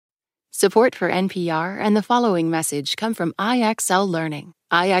Support for NPR and the following message come from IXL Learning.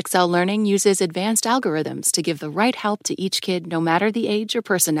 IXL Learning uses advanced algorithms to give the right help to each kid no matter the age or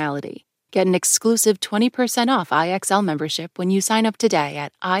personality. Get an exclusive 20% off IXL membership when you sign up today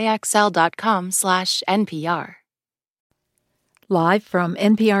at IXL.com/NPR. Live from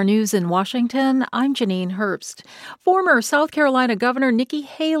NPR News in Washington, I'm Janine Herbst. Former South Carolina Governor Nikki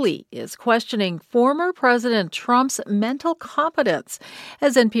Haley is questioning former President Trump's mental competence.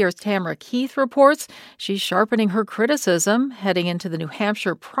 As NPR's Tamara Keith reports, she's sharpening her criticism heading into the New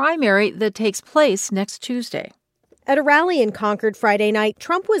Hampshire primary that takes place next Tuesday. At a rally in Concord Friday night,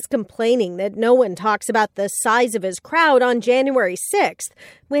 Trump was complaining that no one talks about the size of his crowd on January 6th,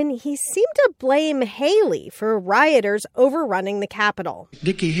 when he seemed to blame Haley for rioters overrunning the Capitol.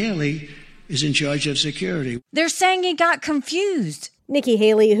 Nikki Haley is in charge of security. They're saying he got confused. Nikki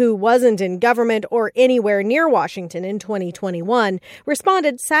Haley, who wasn't in government or anywhere near Washington in 2021,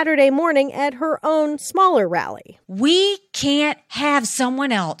 responded Saturday morning at her own smaller rally. We can't have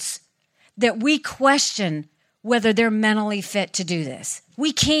someone else that we question whether they're mentally fit to do this.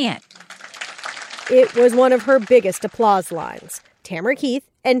 We can't. It was one of her biggest applause lines. Tamara Keith,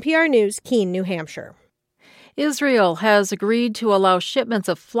 NPR News, Keene, New Hampshire. Israel has agreed to allow shipments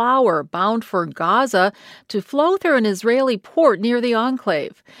of flour bound for Gaza to flow through an Israeli port near the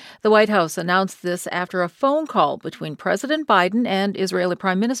enclave. The White House announced this after a phone call between President Biden and Israeli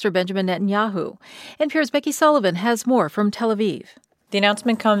Prime Minister Benjamin Netanyahu. NPR's Becky Sullivan has more from Tel Aviv. The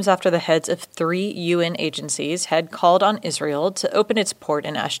announcement comes after the heads of 3 UN agencies had called on Israel to open its port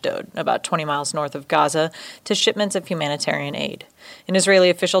in Ashdod, about 20 miles north of Gaza, to shipments of humanitarian aid. An Israeli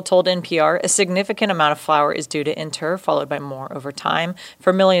official told NPR a significant amount of flour is due to enter, followed by more over time,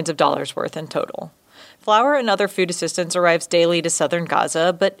 for millions of dollars worth in total. Flour and other food assistance arrives daily to southern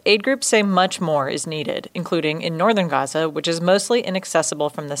Gaza, but aid groups say much more is needed, including in northern Gaza, which is mostly inaccessible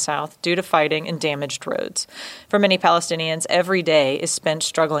from the south due to fighting and damaged roads. For many Palestinians, every day is spent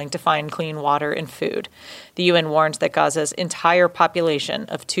struggling to find clean water and food. The UN warns that Gaza's entire population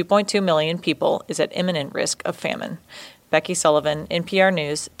of 2.2 million people is at imminent risk of famine. Becky Sullivan, NPR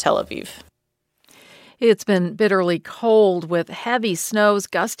News, Tel Aviv. It's been bitterly cold with heavy snows,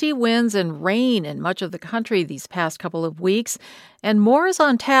 gusty winds, and rain in much of the country these past couple of weeks, and more is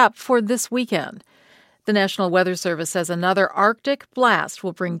on tap for this weekend. The National Weather Service says another Arctic blast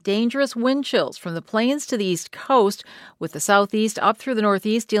will bring dangerous wind chills from the plains to the East Coast, with the southeast up through the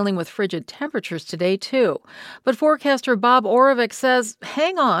northeast dealing with frigid temperatures today, too. But forecaster Bob Oravec says,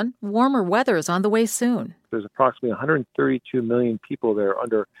 hang on, warmer weather is on the way soon. There's approximately 132 million people that are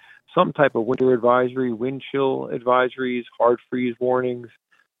under some type of winter advisory, wind chill advisories, hard freeze warnings,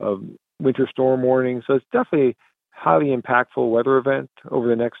 winter storm warnings. So it's definitely a highly impactful weather event over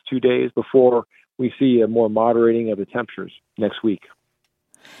the next 2 days before we see a more moderating of the temperatures next week.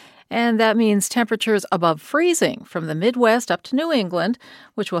 And that means temperatures above freezing from the Midwest up to New England,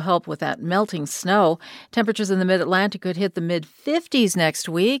 which will help with that melting snow. Temperatures in the Mid-Atlantic could hit the mid-50s next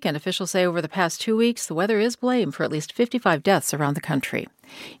week, and officials say over the past 2 weeks, the weather is blamed for at least 55 deaths around the country.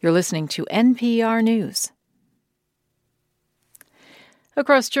 You're listening to NPR News.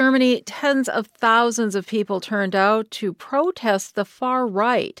 Across Germany, tens of thousands of people turned out to protest the far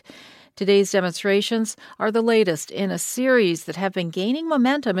right. Today's demonstrations are the latest in a series that have been gaining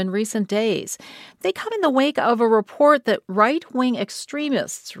momentum in recent days. They come in the wake of a report that right-wing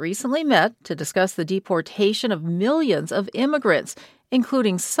extremists recently met to discuss the deportation of millions of immigrants,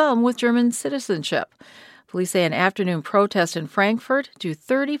 including some with German citizenship. Police say an afternoon protest in Frankfurt drew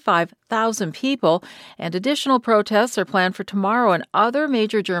 35,000 people, and additional protests are planned for tomorrow in other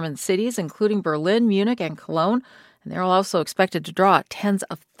major German cities, including Berlin, Munich, and Cologne. And they're also expected to draw tens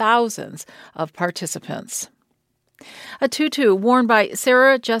of thousands of participants. A tutu worn by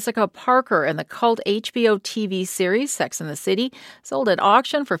Sarah Jessica Parker in the cult HBO TV series Sex and the City sold at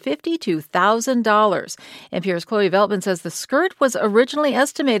auction for $52,000. NPR's Chloe Veltman says the skirt was originally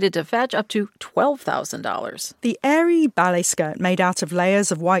estimated to fetch up to $12,000. The airy ballet skirt made out of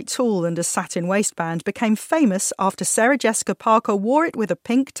layers of white tulle and a satin waistband became famous after Sarah Jessica Parker wore it with a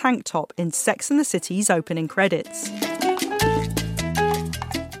pink tank top in Sex and the City's opening credits.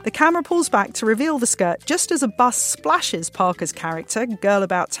 The camera pulls back to reveal the skirt just as a bus splashes Parker's character, girl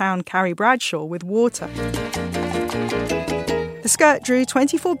about town Carrie Bradshaw, with water. The skirt drew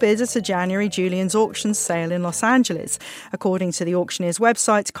 24 bids at a January Julian's auction sale in Los Angeles. According to the auctioneer's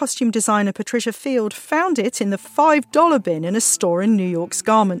website, costume designer Patricia Field found it in the $5 bin in a store in New York's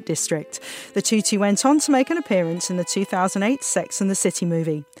Garment District. The tutu went on to make an appearance in the 2008 Sex and the City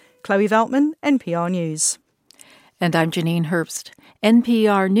movie. Chloe Veltman, NPR News. And I'm Janine Herbst,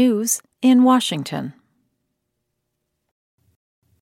 NPR News in Washington.